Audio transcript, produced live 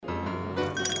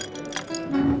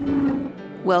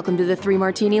Welcome to the Three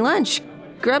Martini Lunch.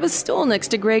 Grab a stool next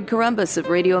to Greg Columbus of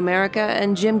Radio America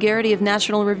and Jim Garrity of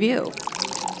National Review.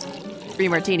 Three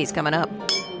Martinis coming up.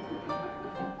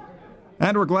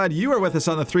 And we're glad you are with us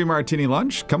on the Three Martini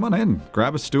Lunch. Come on in,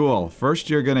 grab a stool. First,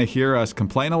 you're going to hear us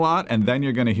complain a lot, and then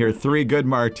you're going to hear three good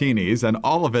martinis, and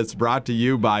all of it's brought to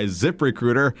you by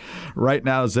ZipRecruiter. Right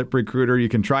now, ZipRecruiter, you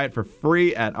can try it for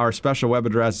free at our special web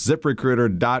address,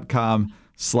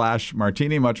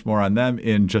 ziprecruiter.com/martini. Much more on them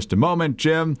in just a moment.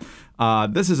 Jim,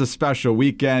 this is a special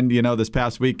weekend. You know, this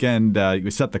past weekend,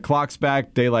 we set the clocks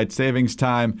back. Daylight savings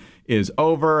time is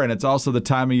over, and it's also the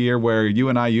time of year where you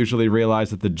and I usually realize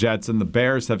that the Jets and the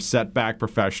Bears have set back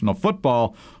professional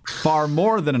football far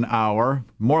more than an hour,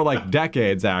 more like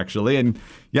decades, actually. And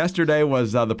yesterday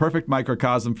was the perfect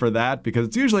microcosm for that because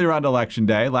it's usually around Election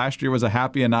Day. Last year was a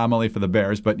happy anomaly for the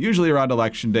Bears, but usually around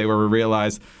Election Day where we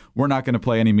realize we're not going to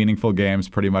play any meaningful games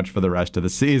pretty much for the rest of the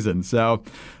season. So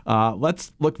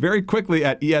let's look very quickly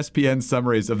at ESPN's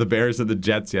summaries of the Bears and the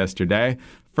Jets yesterday.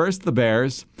 First, the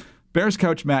Bears. Bears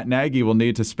coach Matt Nagy will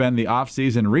need to spend the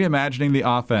offseason reimagining the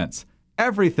offense.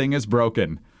 Everything is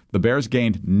broken. The Bears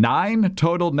gained 9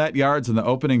 total net yards in the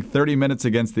opening 30 minutes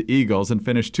against the Eagles and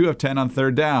finished 2 of 10 on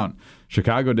third down.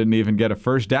 Chicago didn't even get a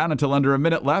first down until under a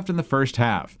minute left in the first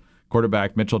half.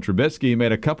 Quarterback Mitchell Trubisky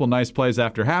made a couple nice plays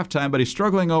after halftime, but he's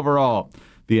struggling overall.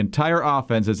 The entire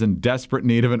offense is in desperate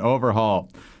need of an overhaul.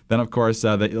 Then, of course,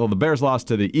 the Bears lost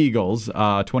to the Eagles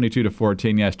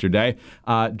 22-14 yesterday.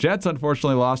 Jets,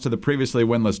 unfortunately, lost to the previously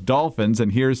winless Dolphins,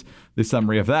 and here's the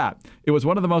summary of that. It was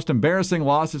one of the most embarrassing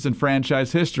losses in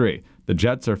franchise history. The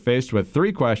Jets are faced with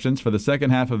 3 questions for the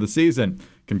second half of the season.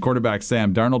 Can quarterback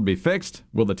Sam Darnold be fixed?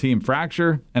 Will the team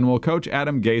fracture? And will coach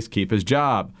Adam Gase keep his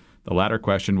job? The latter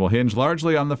question will hinge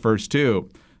largely on the first 2.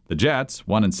 The Jets,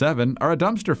 1-7, are a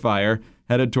dumpster fire,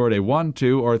 headed toward a 1,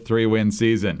 2, or 3-win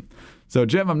season. So,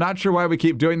 Jim, I'm not sure why we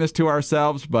keep doing this to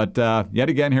ourselves, but yet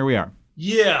again, here we are.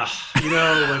 Yeah,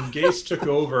 when Gase took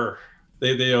over,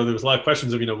 there was a lot of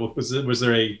questions of, was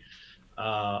there a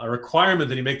requirement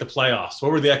that he make the playoffs?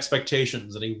 What were the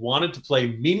expectations? And he wanted to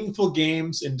play meaningful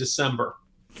games in December.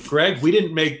 Greg, we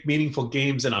didn't make meaningful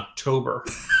games in October.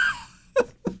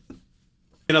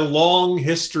 In a long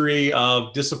history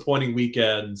of disappointing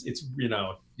weekends, it's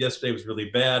yesterday was really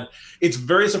bad. It's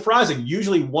very surprising.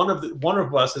 Usually one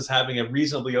of us is having a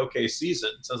reasonably okay season.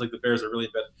 It sounds like the Bears are really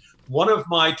bad. One of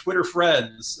my Twitter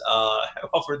friends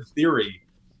offered the theory: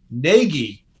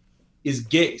 Nagy is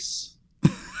Gase,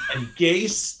 and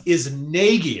Gase is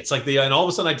Nagy. It's like and all of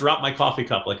a sudden I dropped my coffee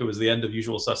cup like it was the end of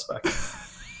Usual Suspects.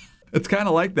 It's kind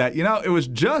of like that. It was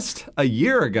just a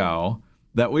year ago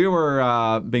that we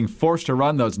were being forced to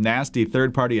run those nasty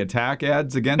third-party attack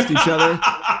ads against each other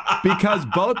because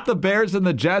both the Bears and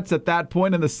the Jets at that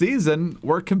point in the season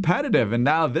were competitive. And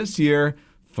now this year,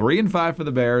 3-5 for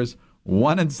the Bears,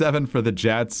 1-7 for the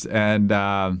Jets. And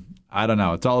I don't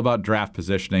know. It's all about draft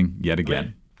positioning yet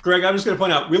again. Greg, I'm just going to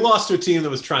point out, we lost to a team that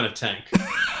was trying to tank.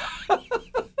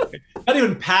 Not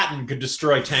even Patton could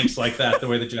destroy tanks like that the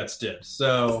way the Jets did.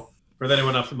 So for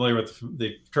anyone not familiar with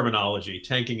the terminology,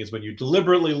 tanking is when you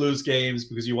deliberately lose games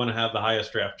because you want to have the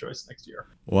highest draft choice next year.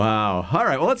 Wow. All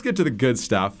right, well, let's get to the good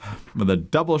stuff with a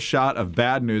double shot of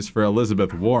bad news for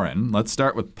Elizabeth Warren. Let's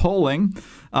start with polling.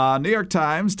 New York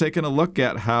Times taking a look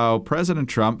at how President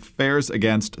Trump fares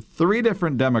against 3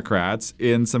 different Democrats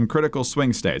in some critical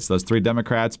swing states. Those 3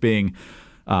 Democrats being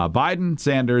Biden,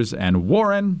 Sanders, and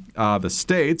Warren. The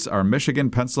states are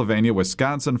Michigan, Pennsylvania,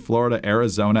 Wisconsin, Florida,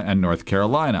 Arizona, and North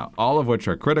Carolina, all of which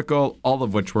are critical, all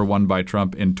of which were won by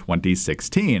Trump in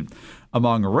 2016.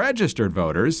 Among registered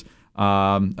voters,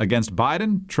 against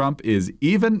Biden, Trump is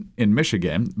even in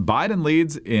Michigan. Biden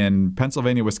leads in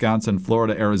Pennsylvania, Wisconsin,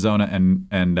 Florida, Arizona, and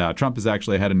Trump is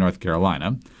actually ahead in North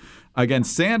Carolina.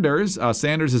 Against Sanders,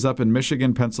 Sanders is up in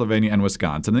Michigan, Pennsylvania, and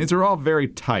Wisconsin. These are all very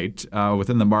tight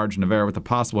within the margin of error, with the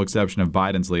possible exception of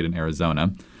Biden's lead in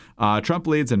Arizona. Trump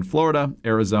leads in Florida,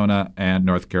 Arizona, and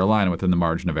North Carolina within the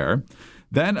margin of error.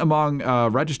 Then among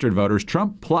registered voters,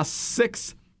 Trump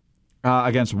 +6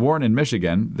 against Warren in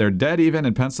Michigan. They're dead even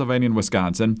in Pennsylvania and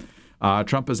Wisconsin.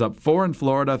 Trump is up 4 in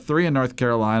Florida, 3 in North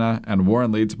Carolina, and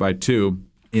Warren leads by 2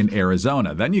 in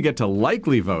Arizona. Then you get to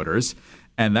likely voters,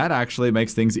 and that actually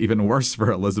makes things even worse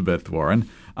for Elizabeth Warren.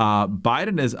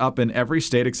 Biden is up in every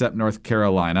state except North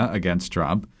Carolina against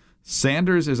Trump.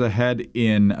 Sanders is ahead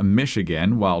in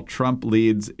Michigan, while Trump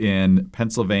leads in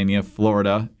Pennsylvania,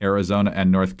 Florida, Arizona,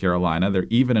 and North Carolina. They're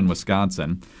even in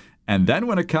Wisconsin. And then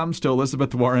when it comes to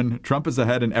Elizabeth Warren, Trump is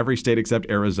ahead in every state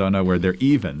except Arizona, where they're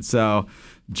even. So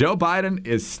Joe Biden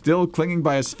is still clinging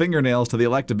by his fingernails to the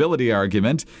electability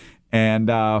argument. And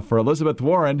for Elizabeth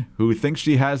Warren, who thinks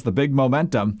she has the big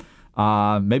momentum,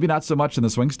 Maybe not so much in the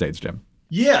swing states, Jim.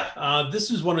 Yeah, this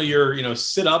is one of your,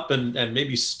 sit up and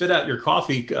maybe spit out your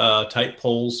coffee type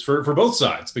polls for both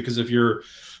sides. Because if you're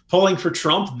polling for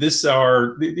Trump,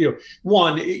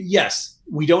 one, yes,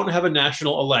 we don't have a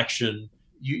national election.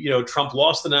 Trump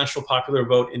lost the national popular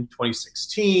vote in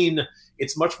 2016.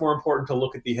 It's much more important to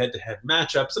look at the head-to-head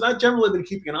matchups. And I've generally been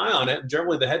keeping an eye on it. And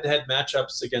generally the head-to-head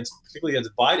matchups particularly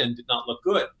against Biden, did not look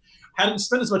good. Hadn't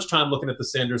spent as much time looking at the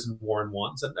Sanders and Warren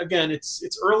ones. And again,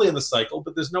 it's early in the cycle,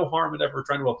 but there's no harm in ever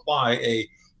trying to apply a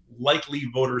likely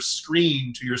voter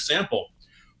screen to your sample.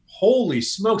 Holy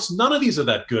smokes, none of these are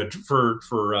that good for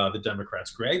the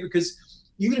Democrats, Greg, because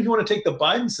even if you want to take the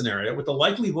Biden scenario with the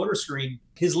likely voter screen,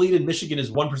 his lead in Michigan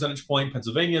is 1 percentage point,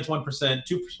 Pennsylvania is 1%,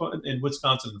 2% in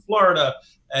Wisconsin and Florida,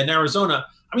 and Arizona.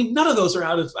 I mean, none of those are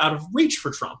out of reach for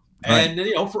Trump. Right.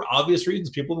 And for obvious reasons,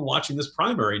 people who've been watching this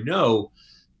primary know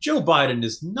Joe Biden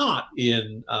is not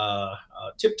in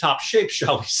tip-top shape,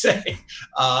 shall we say,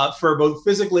 for both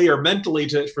physically or mentally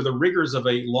for the rigors of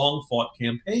a long-fought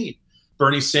campaign.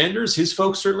 Bernie Sanders, his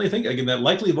folks certainly think, again, that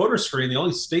likely voter screen, the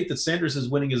only state that Sanders is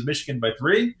winning is Michigan by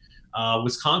 3.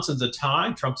 Wisconsin's a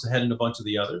tie. Trump's ahead in a bunch of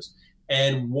the others.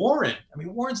 And Warren,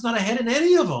 Warren's not ahead in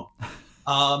any of them.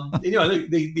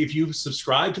 If you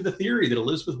subscribe to the theory that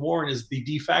Elizabeth Warren is the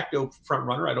de facto front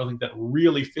runner, I don't think that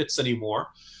really fits anymore.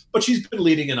 But she's been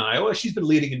leading in Iowa. She's been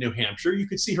leading in New Hampshire. You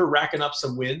could see her racking up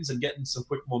some wins and getting some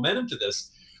quick momentum to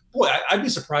this. Boy, I'd be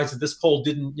surprised if this poll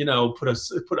didn't, put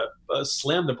a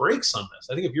slam the brakes on this.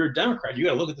 I think if you're a Democrat, you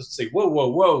got to look at this and say,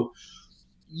 whoa.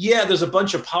 Yeah, there's a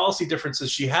bunch of policy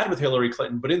differences she had with Hillary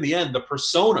Clinton, but in the end, the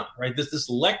persona, right? This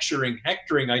lecturing,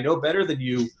 hectoring, I know better than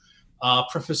you,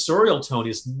 professorial tone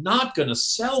is not going to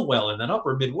sell well in that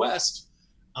upper Midwest.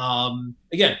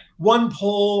 Again, one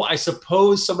poll, I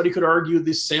suppose somebody could argue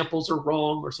these samples are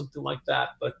wrong or something like that.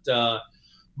 But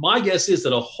my guess is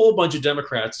that a whole bunch of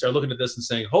Democrats are looking at this and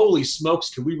saying, holy smokes,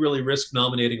 could we really risk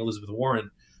nominating Elizabeth Warren?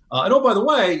 And oh, by the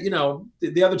way,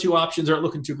 the other two options aren't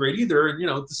looking too great either.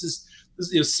 And,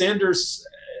 this is Sanders.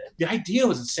 The idea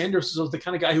was that Sanders was the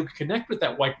kind of guy who could connect with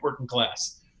that white working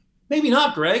class. Maybe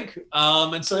not, Greg.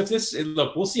 And so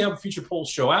look, we'll see how future polls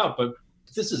show out, but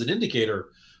this is an indicator.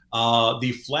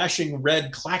 The flashing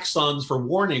red klaxons for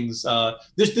warnings.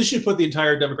 This should put the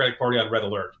entire Democratic Party on red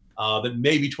alert. That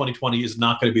maybe 2020 is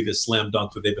not going to be this slam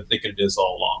dunk that they've been thinking it is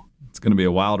all along. It's going to be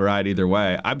a wild ride either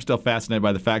way. I'm still fascinated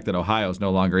by the fact that Ohio is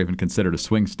no longer even considered a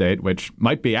swing state, which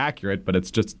might be accurate, but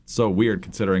it's just so weird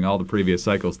considering all the previous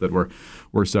cycles that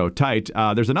were so tight.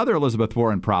 There's another Elizabeth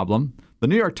Warren problem. The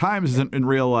New York Times isn't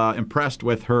real impressed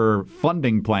with her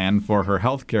funding plan for her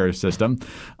health care system,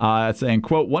 saying,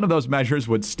 quote, one of those measures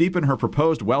would steepen her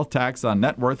proposed wealth tax on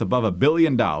net worth above $1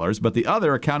 billion, but the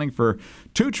other, accounting for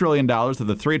 $2 trillion of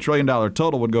the $3 trillion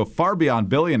total, would go far beyond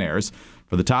billionaires.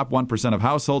 For the top 1% of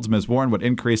households, Ms. Warren would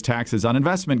increase taxes on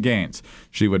investment gains.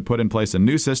 She would put in place a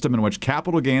new system in which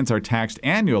capital gains are taxed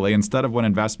annually instead of when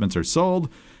investments are sold,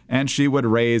 and she would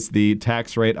raise the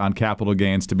tax rate on capital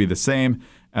gains to be the same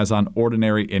as on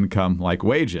ordinary income like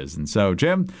wages. And so,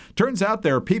 Jim, turns out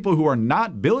there are people who are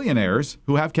not billionaires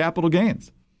who have capital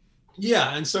gains.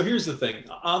 Yeah, and so here's the thing.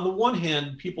 On the one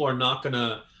hand, people are not going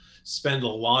to spend a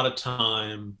lot of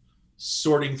time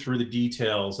sorting through the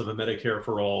details of a Medicare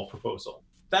for All proposal.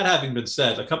 That having been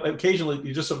said,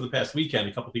 occasionally, just over the past weekend,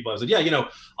 a couple of people have said,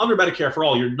 under Medicare for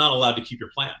All, you're not allowed to keep your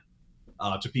plan.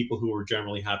 To people who are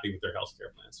generally happy with their health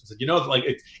care plans. So,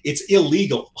 it's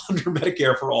illegal under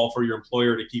Medicare for All for your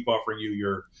employer to keep offering you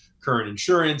your current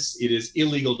insurance. It is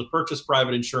illegal to purchase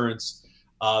private insurance.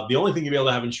 The only thing you'll be able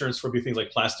to have insurance for would be things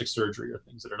like plastic surgery or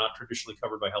things that are not traditionally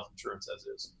covered by health insurance as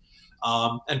is.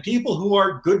 And people who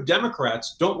are good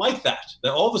Democrats don't like that.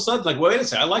 They're all of a sudden wait a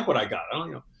second, I like what I got.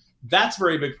 That's a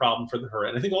very big problem for her.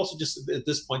 And I think also just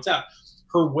this points out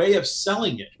her way of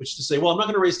selling it, which is to say, well, I'm not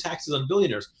going to raise taxes on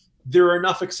billionaires. There are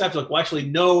enough exceptions. Well, actually,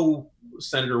 no,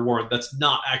 Senator Warren, that's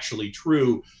not actually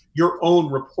true. Your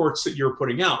own reports that you're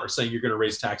putting out are saying you're going to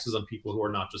raise taxes on people who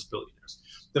are not just billionaires.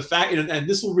 The fact, and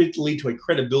this will lead to a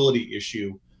credibility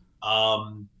issue.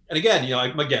 And again,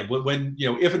 when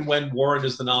if and when Warren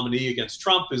is the nominee against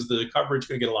Trump, is the coverage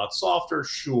going to get a lot softer?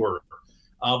 Sure.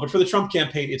 But for the Trump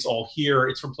campaign, it's all here.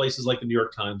 It's from places like the New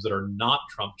York Times that are not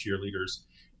Trump cheerleaders.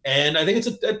 And I think it's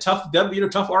a tough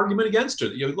argument against her.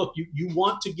 Look, you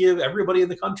want to give everybody in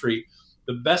the country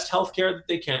the best health care that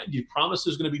they can. You promise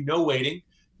there's going to be no waiting.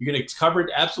 You're going to cover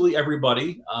absolutely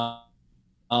everybody. And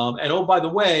oh, by the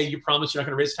way, you promise you're not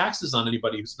going to raise taxes on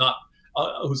anybody who's not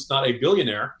a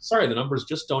billionaire. Sorry, the numbers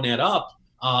just don't add up.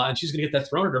 and she's going to get that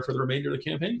thrown at her for the remainder of the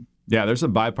campaign. Yeah, there's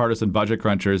some bipartisan budget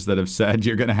crunchers that have said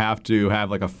you're going to have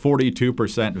like a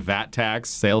 42% VAT tax,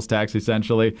 sales tax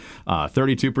essentially,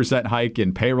 32% hike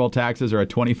in payroll taxes, or a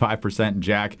 25%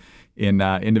 jack in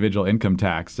individual income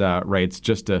tax rates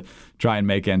just to try and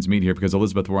make ends meet here, because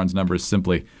Elizabeth Warren's numbers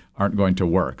simply aren't going to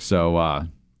work. So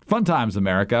fun times,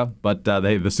 America. But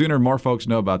the sooner more folks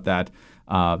know about that,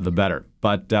 the better.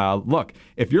 But look,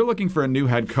 if you're looking for a new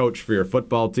head coach for your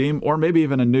football team, or maybe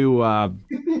even a new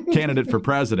candidate for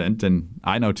president, and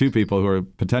I know two people who are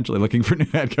potentially looking for new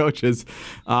head coaches,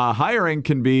 hiring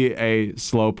can be a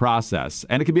slow process,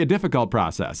 and it can be a difficult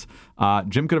process.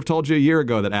 Jim could have told you a year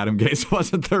ago that Adam Gase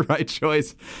wasn't the right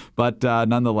choice, but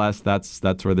nonetheless,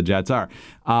 that's where the Jets are.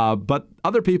 But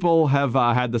other people have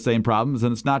had the same problems,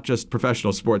 and it's not just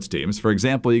professional sports teams. For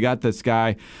example, you got this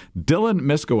guy, Dylan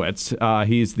Miskowitz.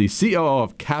 He's the COO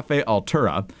of Cafe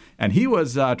Altura, and he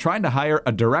was trying to hire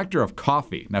a director of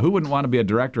coffee. Now, who wouldn't want to be a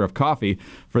director of coffee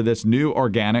for this new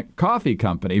organic coffee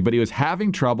company? But he was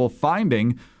having trouble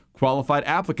finding qualified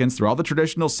applicants through all the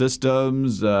traditional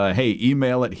systems. Hey,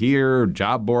 email it here,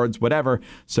 job boards, whatever.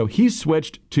 So he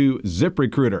switched to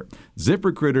ZipRecruiter.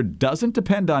 ZipRecruiter doesn't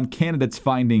depend on candidates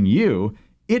finding you.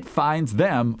 It finds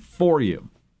them for you.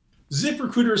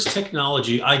 ZipRecruiter's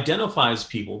technology identifies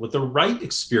people with the right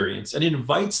experience and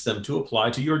invites them to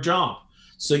apply to your job,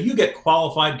 so you get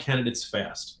qualified candidates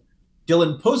fast.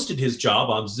 Dylan posted his job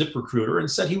on ZipRecruiter and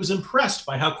said he was impressed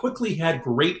by how quickly he had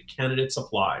great candidates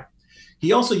apply.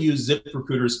 He also used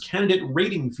ZipRecruiter's candidate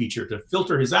rating feature to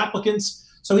filter his applicants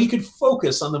so he could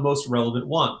focus on the most relevant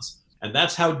ones. And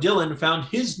that's how Dylan found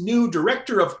his new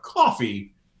director of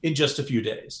coffee in just a few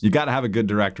days. You got to have a good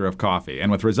director of coffee.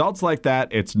 And with results like that,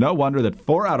 it's no wonder that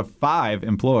 4 out of 5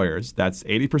 employers, that's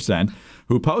 80%,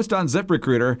 who post on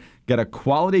ZipRecruiter get a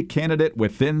quality candidate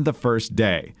within the first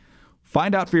day.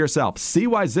 Find out for yourself. See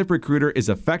why ZipRecruiter is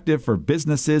effective for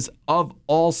businesses of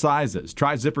all sizes.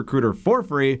 Try ZipRecruiter for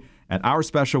free at our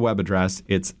special web address.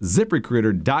 It's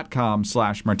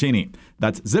ZipRecruiter.com/martini.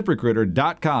 That's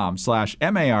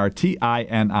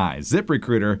ZipRecruiter.com/MARTINI.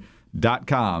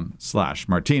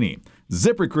 ZipRecruiter.com/martini.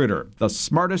 ZipRecruiter, the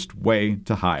smartest way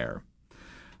to hire.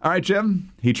 All right,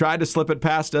 Jim, he tried to slip it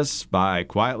past us by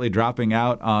quietly dropping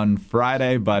out on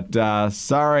Friday, but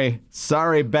sorry,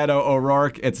 Beto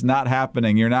O'Rourke, it's not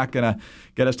happening. You're not going to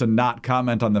get us to not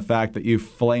comment on the fact that you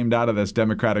flamed out of this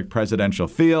Democratic presidential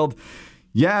field.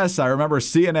 Yes, I remember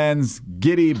CNN's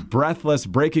giddy, breathless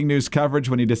breaking news coverage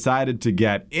when he decided to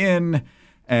get in.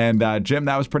 And Jim,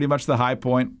 that was pretty much the high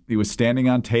point. He was standing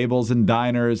on tables and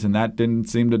diners, and that didn't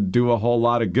seem to do a whole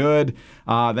lot of good.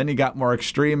 Then he got more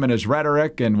extreme in his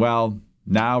rhetoric, and, well,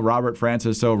 now Robert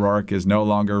Francis O'Rourke is no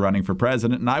longer running for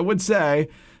president. And I would say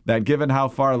that given how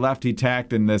far left he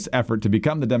tacked in this effort to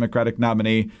become the Democratic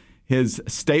nominee, his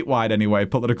statewide, anyway,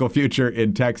 political future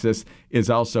in Texas is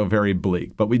also very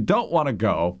bleak. But we don't want to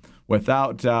go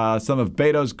without some of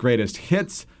Beto's greatest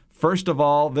hits. First of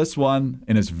all, this one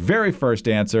in his very first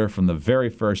answer from the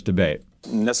very first debate.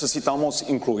 Necesitamos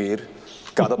incluir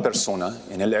cada persona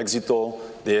en el éxito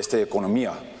de esta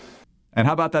economía. And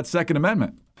how about that Second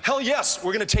Amendment? Hell yes,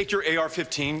 we're going to take your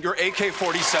AR-15, your AK-47.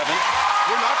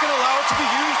 We're not going to allow it to be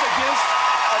used against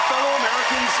our fellow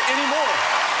Americans anymore.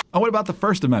 And what about the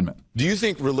First Amendment? Do you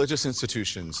think religious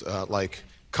institutions like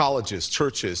colleges,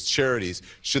 churches, charities,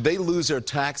 should they lose their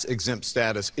tax-exempt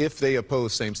status if they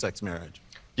oppose same-sex marriage?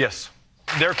 Yes.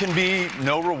 There can be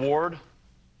no reward,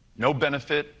 no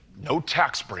benefit, no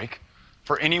tax break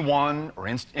for anyone or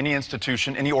any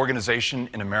institution, any organization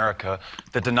in America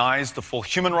that denies the full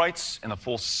human rights and the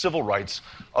full civil rights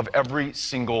of every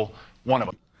single one of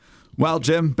them. Well,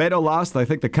 Jim, Beto lost. I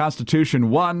think the Constitution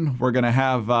won. We're going to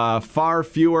have far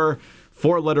fewer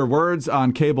four-letter words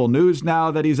on cable news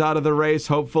now that he's out of the race,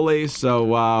 hopefully.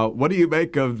 So what do you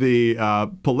make of the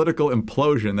political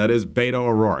implosion that is Beto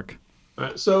O'Rourke? All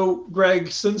right, so,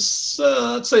 Greg, since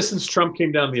Trump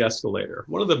came down the escalator,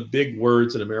 one of the big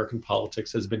words in American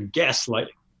politics has been gaslighting,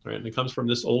 right? And it comes from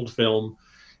this old film.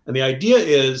 And the idea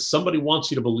is somebody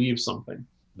wants you to believe something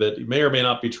that may or may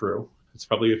not be true. It's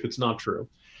probably if it's not true.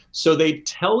 So they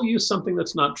tell you something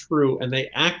that's not true, and they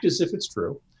act as if it's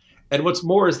true. And what's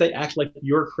more is they act like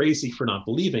you're crazy for not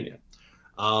believing it.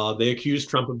 They accuse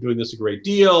Trump of doing this a great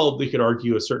deal. They could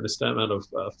argue a certain amount of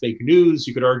fake news.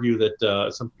 You could argue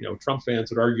that some Trump fans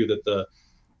would argue that the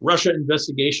Russia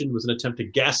investigation was an attempt to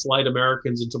gaslight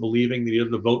Americans into believing that either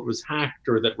the vote was hacked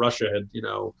or that Russia had,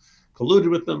 colluded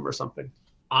with them or something.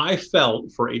 I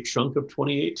felt for a chunk of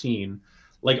 2018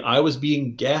 like I was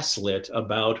being gaslit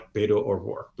about Beto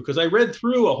O'Rourke because I read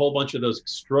through a whole bunch of those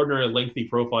extraordinary lengthy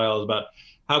profiles about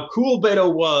how cool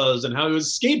Beto was and how he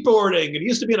was skateboarding and he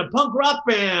used to be in a punk rock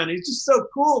band. He's just so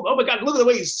cool. Oh my God, look at the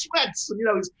way he sweats. And,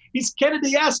 he's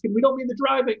Kennedy-esque and we don't mean the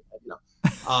driving.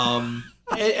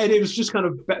 And it was just kind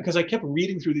of, because I kept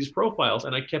reading through these profiles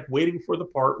and I kept waiting for the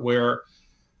part where,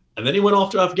 and then he went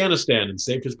off to Afghanistan and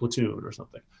saved his platoon or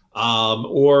something.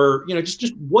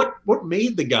 Just what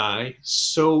made the guy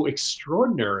so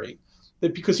extraordinary.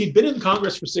 That because he'd been in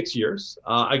Congress for 6 years,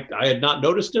 I had not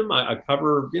noticed him. I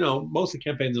cover, most of the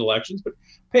campaigns and elections, but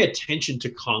pay attention to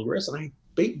Congress. And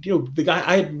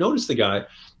I had noticed the guy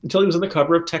until he was on the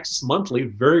cover of Texas Monthly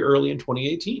very early in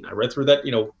 2018. I read through that,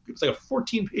 it was like a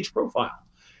 14-page profile.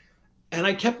 And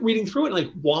I kept reading through it, like,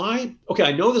 why? Okay,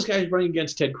 I know this guy's running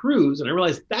against Ted Cruz, and I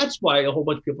realized that's why a whole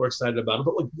bunch of people are excited about him.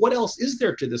 But like, what else is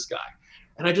there to this guy?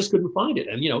 And I just couldn't find it.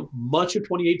 And, much of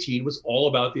 2018 was all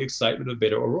about the excitement of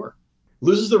Beto O'Rourke.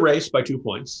 Loses the race by 2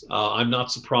 points. I'm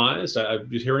not surprised. I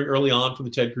was hearing early on from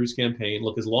the Ted Cruz campaign,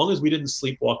 look, as long as we didn't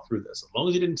sleepwalk through this, as long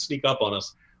as he didn't sneak up on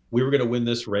us, we were going to win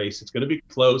this race. It's going to be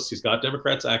close. He's got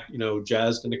Democrats,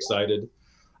 jazzed and excited.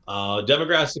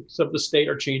 Demographics of the state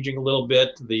are changing a little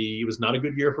bit. It was not a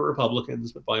good year for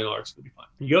Republicans, but by and large, it's going to be fine.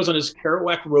 He goes on his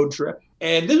Kerouac road trip.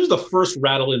 And this was the first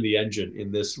rattle in the engine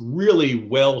in this really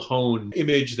well-honed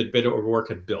image that Beto O'Rourke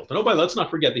had built. And let's not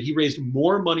forget that he raised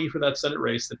more money for that Senate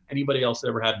race than anybody else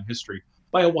ever had in history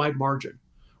by a wide margin,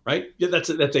 right? Yeah, that's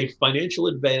a financial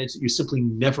advantage that you simply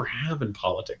never have in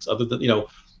politics other than,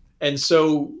 And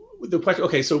so the question,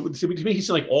 okay, so to me,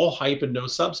 he's like all hype and no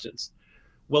substance.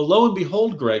 Well, lo and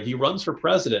behold, Greg, he runs for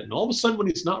president. And all of a sudden, when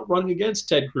he's not running against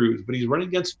Ted Cruz, but he's running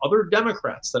against other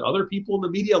Democrats that other people in the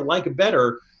media like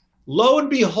better, lo and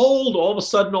behold, all of a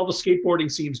sudden, all the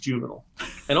skateboarding seems juvenile.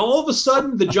 And all of a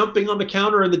sudden, the jumping on the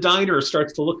counter in the diner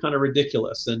starts to look kind of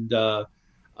ridiculous. And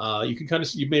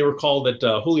you may recall that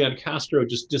Julian Castro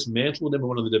just dismantled him in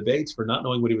one of the debates for not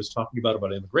knowing what he was talking about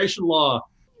immigration law.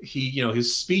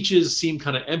 His speeches seemed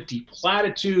kind of empty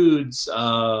platitudes.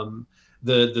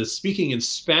 The speaking in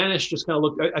Spanish just kind of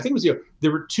looked, I think it was,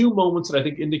 there were two moments that I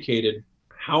think indicated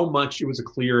how much it was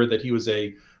clear that he was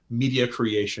a media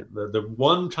creation. The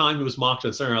one time he was mocked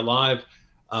on Saturday Night Live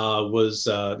was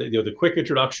the quick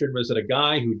introduction was that a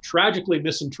guy who tragically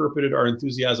misinterpreted our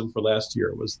enthusiasm for last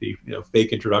year was the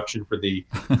fake introduction for the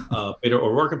Beto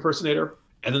O'Rourke impersonator.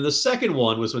 And then the second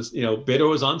one was when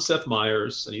Beto was on Seth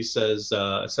Meyers, and he says,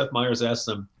 Seth Meyers asked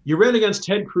him, "You ran against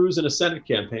Ted Cruz in a Senate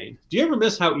campaign. Do you ever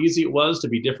miss how easy it was to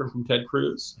be different from Ted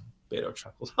Cruz?" Beto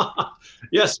chuckled.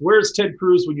 "Yes, where's Ted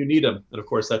Cruz when you need him?" And of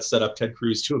course, that set up Ted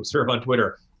Cruz to observe on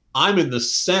Twitter, "I'm in the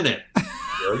Senate."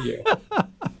 There you go.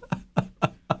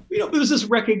 There was this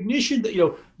recognition that,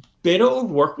 Beto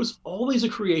O'Rourke was always a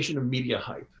creation of media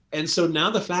hype. And so now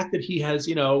the fact that he has,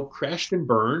 crashed and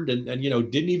burned and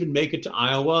didn't even make it to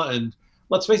Iowa. And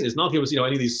let's face it, it's not like it was,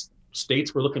 any of these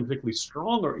states were looking particularly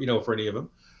strong or, for any of them.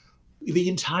 The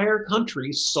entire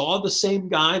country saw the same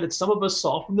guy that some of us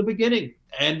saw from the beginning.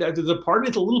 And the party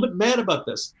is a little bit mad about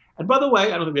this. And by the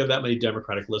way, I don't think we have that many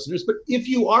Democratic listeners, but if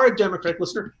you are a Democratic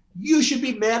listener, you should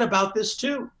be mad about this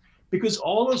too. Because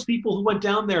all those people who went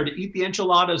down there to eat the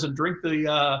enchiladas and drink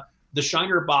the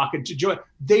Shiner Bock and to enjoy it,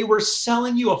 they were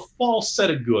selling you a false set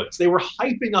of goods. They were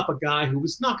hyping up a guy who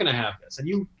was not going to have this. And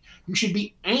you should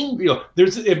be angry. And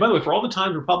by the way, for all the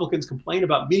time Republicans complain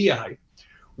about media hype,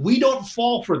 we don't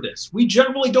fall for this. We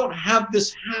generally don't have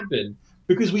this happen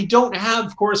because we don't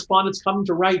have correspondents coming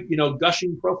to write,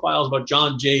 gushing profiles about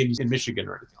John James in Michigan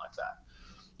or anything like that.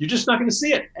 You're just not going to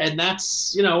see it. And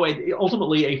that's,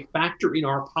 ultimately a factor in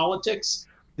our politics.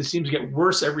 This seems to get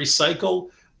worse every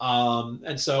cycle.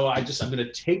 And so I'm going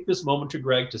to take this moment to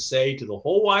Greg to say to the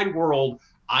whole wide world,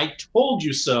 I told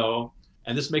you so.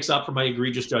 And this makes up for my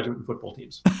egregious judgment in football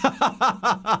teams.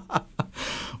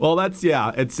 Well,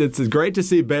 it's great to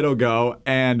see Beto go,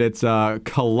 and it's a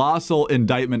colossal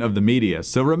indictment of the media.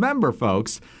 So remember,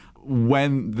 folks,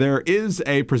 when there is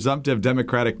a presumptive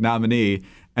Democratic nominee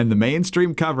and the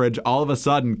mainstream coverage all of a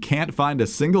sudden can't find a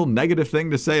single negative thing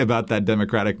to say about that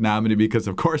Democratic nominee because,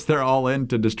 of course, they're all in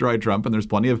to destroy Trump, and there's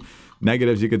plenty of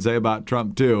negatives you could say about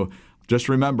Trump, too. Just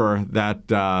remember that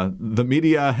the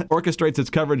media orchestrates its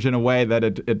coverage in a way that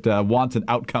it wants an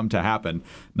outcome to happen,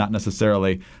 not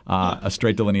necessarily a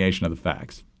straight delineation of the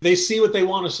facts. They see what they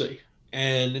want to see.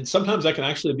 And sometimes that can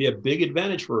actually be a big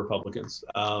advantage for Republicans.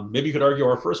 Maybe you could argue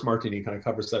our first martini kind of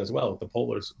covers that as well with the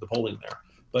polling there.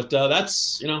 But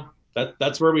that's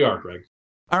where we are, Greg.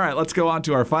 All right, let's go on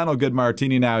to our final good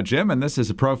martini now, Jim. And this is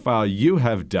a profile you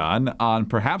have done on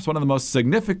perhaps one of the most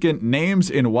significant names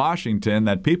in Washington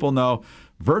that people know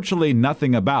virtually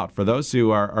nothing about. For those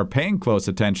who are paying close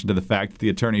attention to the fact that the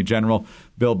Attorney General,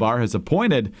 Bill Barr, has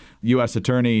appointed U.S.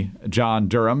 Attorney John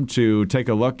Durham to take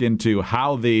a look into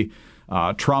how the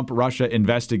Trump-Russia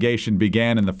investigation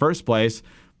began in the first place,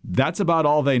 that's about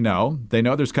all they know. They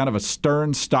know there's kind of a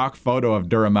stern stock photo of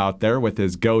Durham out there with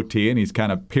his goatee, and he's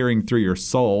kind of peering through your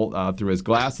soul through his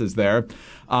glasses there.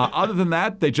 Other than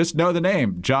that, they just know the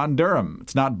name, John Durham.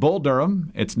 It's not Bull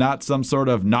Durham. It's not some sort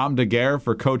of nom de guerre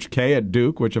for Coach K at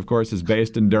Duke, which, of course, is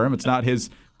based in Durham. It's not his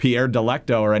Pierre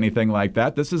Delecto or anything like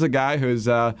that. This is a guy who's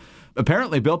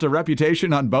apparently built a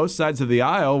reputation on both sides of the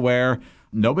aisle where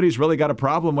nobody's really got a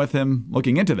problem with him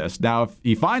looking into this. Now, if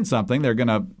he finds something, they're going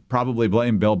to probably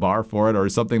blame Bill Barr for it or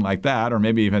something like that, or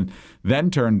maybe even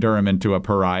then turn Durham into a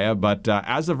pariah. But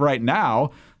as of right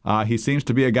now, he seems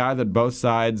to be a guy that both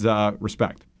sides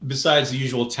respect. Besides the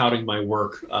usual touting my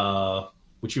work,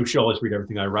 which you should always read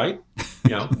everything I write,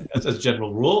 as a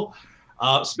general rule,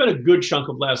 spent a good chunk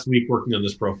of last week working on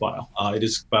this profile. It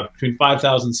is about between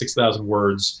 5,000 and 6,000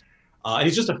 words. And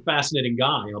he's just a fascinating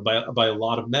guy, by a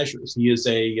lot of measures. He is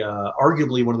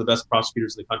arguably one of the best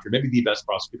prosecutors in the country, maybe the best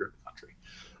prosecutor in the country.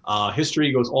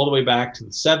 History goes all the way back to the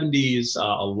 70s.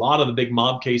 A lot of the big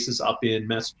mob cases up in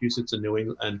Massachusetts and New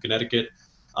England and Connecticut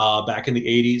back in the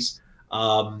 80s.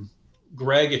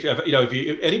 Greg,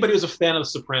 if anybody who's a fan of The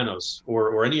Sopranos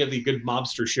or any of the good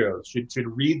mobster shows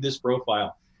should read this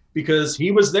profile, because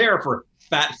he was there for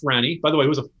Fat Franny. By the way, he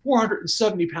was a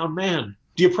 470-pound man.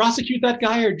 Do you prosecute that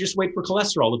guy or just wait for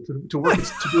cholesterol to work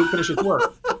to finish its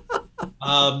work?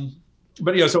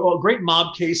 But so great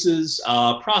mob cases,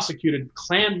 prosecuted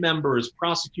Klan members,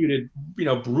 prosecuted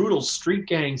brutal street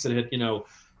gangs that had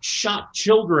shot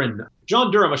children.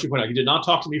 John Durham, I should point out, he did not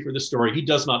talk to me for this story. He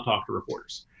does not talk to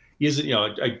reporters. He is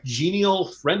a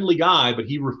genial, friendly guy, but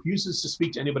he refuses to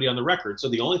speak to anybody on the record. So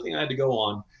the only thing I had to go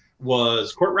on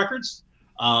was court records.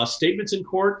 Statements in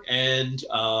court, and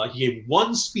he gave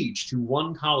one speech to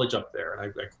one college up there,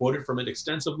 and I quoted from it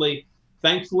extensively.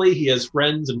 Thankfully, he has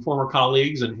friends and former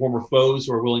colleagues and former foes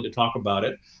who are willing to talk about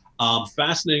it.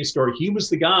 Fascinating story. He was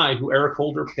the guy who Eric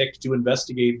Holder picked to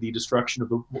investigate the destruction of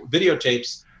the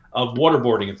videotapes of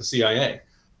waterboarding at the CIA.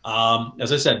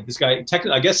 As I said, this guy,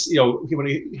 I guess, when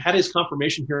he had his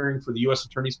confirmation hearing for the U.S.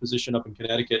 Attorney's position up in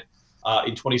Connecticut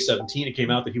in 2017, it came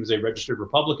out that he was a registered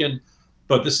Republican.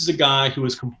 But this is a guy who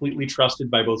is completely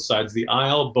trusted by both sides of the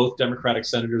aisle. Both Democratic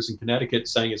senators in Connecticut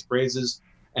sang his praises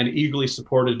and eagerly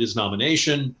supported his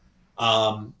nomination.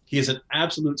 He is an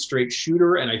absolute straight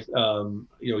shooter, and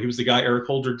he was the guy Eric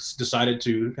Holder decided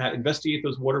to investigate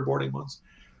those waterboarding ones.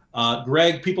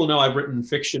 Greg, people know I've written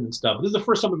fiction and stuff. This is the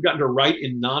first time I've gotten to write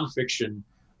in nonfiction.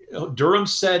 Durham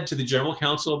said to the general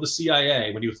counsel of the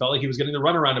CIA when he felt like he was getting the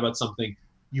runaround about something,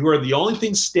 "You are the only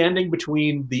thing standing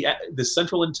between the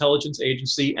Central Intelligence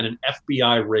Agency and an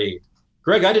FBI raid."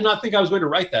 Greg, I did not think I was going to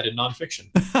write that in nonfiction.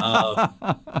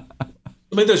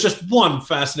 There's just one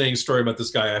fascinating story about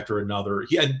this guy after another.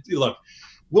 Look,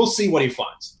 we'll see what he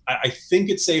finds. I think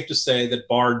it's safe to say that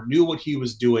Barr knew what he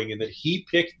was doing and that he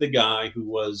picked the guy who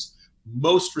was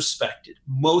most respected,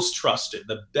 most trusted,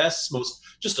 the best,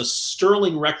 just a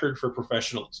sterling record for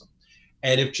professionalism.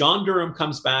 And if John Durham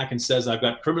comes back and says, I've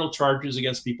got criminal charges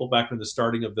against people back from the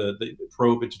starting of the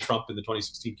probe into Trump in the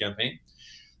 2016 campaign,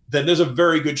 then there's a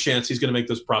very good chance he's going to make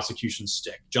those prosecutions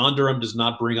stick. John Durham does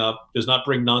not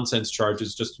bring nonsense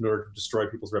charges just in order to destroy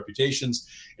people's reputations.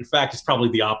 In fact, it's probably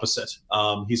the opposite.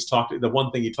 The one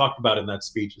thing he talked about in that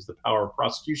speech is the power of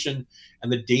prosecution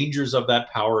and the dangers of that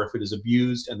power if it is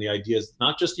abused. And the idea is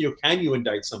not just, can you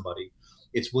indict somebody?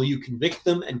 It's, will you convict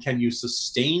them, and can you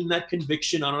sustain that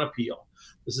conviction on an appeal?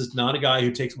 This is not a guy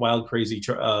who takes wild, crazy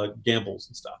gambles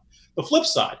and stuff. The flip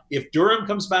side, if Durham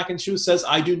comes back and says,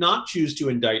 I do not choose to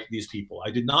indict these people,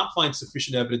 I did not find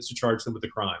sufficient evidence to charge them with a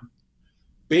crime,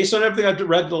 based on everything I've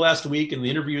read the last week and the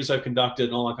interviews I've conducted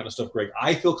and all that kind of stuff, Greg,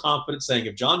 I feel confident saying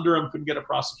if John Durham couldn't get a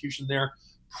prosecution there,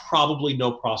 probably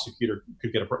no prosecutor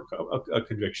could get a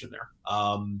conviction there.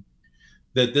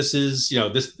 That this is,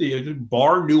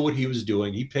 Barr knew what he was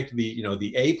doing. He picked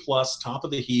the A+, top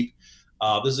of the heap.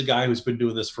 This is a guy who's been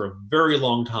doing this for a very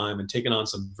long time and taken on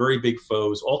some very big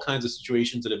foes, all kinds of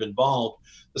situations that have involved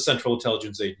the Central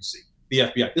Intelligence Agency, the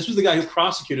FBI. This was the guy who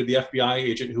prosecuted the FBI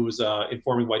agent who was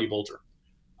informing Whitey Bulger.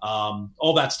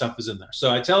 All that stuff is in there. So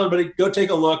I tell everybody, go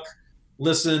take a look,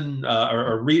 listen,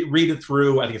 or read it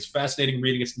through. I think it's fascinating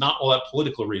reading. It's not all that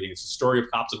political reading. It's a story of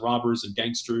cops and robbers and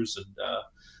gangsters and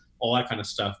all that kind of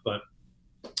stuff. But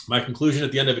my conclusion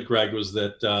at the end of it, Greg, was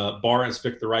that Barr has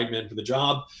picked the right man for the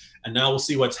job. And now we'll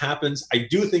see what happens. I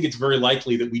do think it's very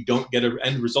likely that we don't get an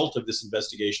end result of this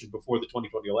investigation before the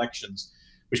 2020 elections,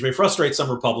 which may frustrate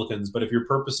some Republicans. But if your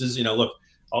purpose is, look,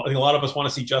 I think a lot of us want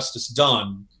to see justice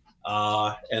done,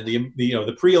 and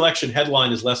the pre-election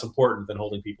headline is less important than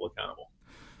holding people accountable.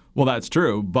 Well, that's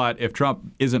true. But if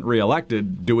Trump isn't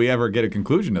reelected, do we ever get a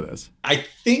conclusion to this? I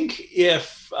think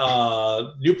if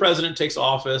new president takes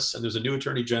office and there's a new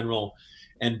attorney general,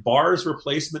 and Barr's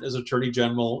replacement as attorney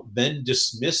general then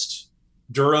dismissed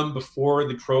Durham before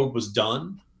the probe was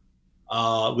done,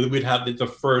 we'd have the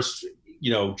first,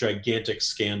 gigantic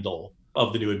scandal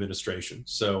of the new administration.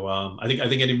 So I think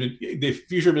the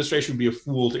future administration would be a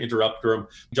fool to interrupt Durham.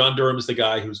 John Durham is the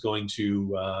guy who's going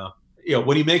to,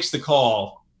 when he makes the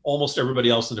call, almost everybody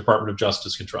else in the Department of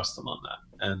Justice can trust them on that.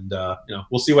 And,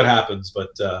 we'll see what happens.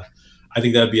 But I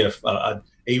think that'd be a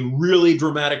really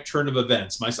dramatic turn of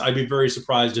events. I'd be very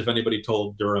surprised if anybody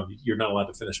told Durham, you're not allowed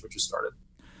to finish what you started.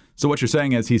 So what you're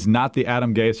saying is he's not the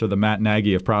Adam Gase or the Matt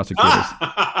Nagy of prosecutors.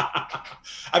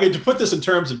 I mean, to put this in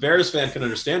terms that Bears fan can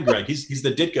understand, Greg, he's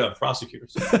the Ditka of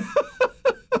prosecutors.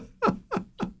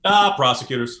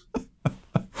 Prosecutors.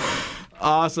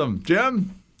 Awesome.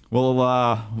 Jim,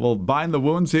 we'll bind the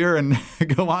wounds here and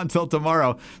go on till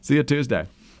tomorrow. See you Tuesday.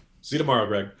 See you tomorrow,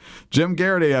 Greg. Jim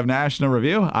Garrity of National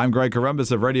Review. I'm Greg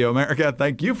Corombos of Radio America.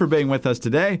 Thank you for being with us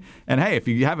today. And hey, if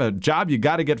you have a job you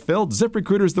got to get filled,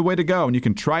 ZipRecruiter is the way to go. And you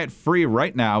can try it free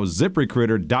right now,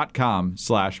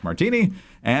 ZipRecruiter.com/martini.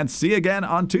 And see you again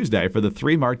on Tuesday for the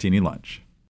 3 Martini Lunch.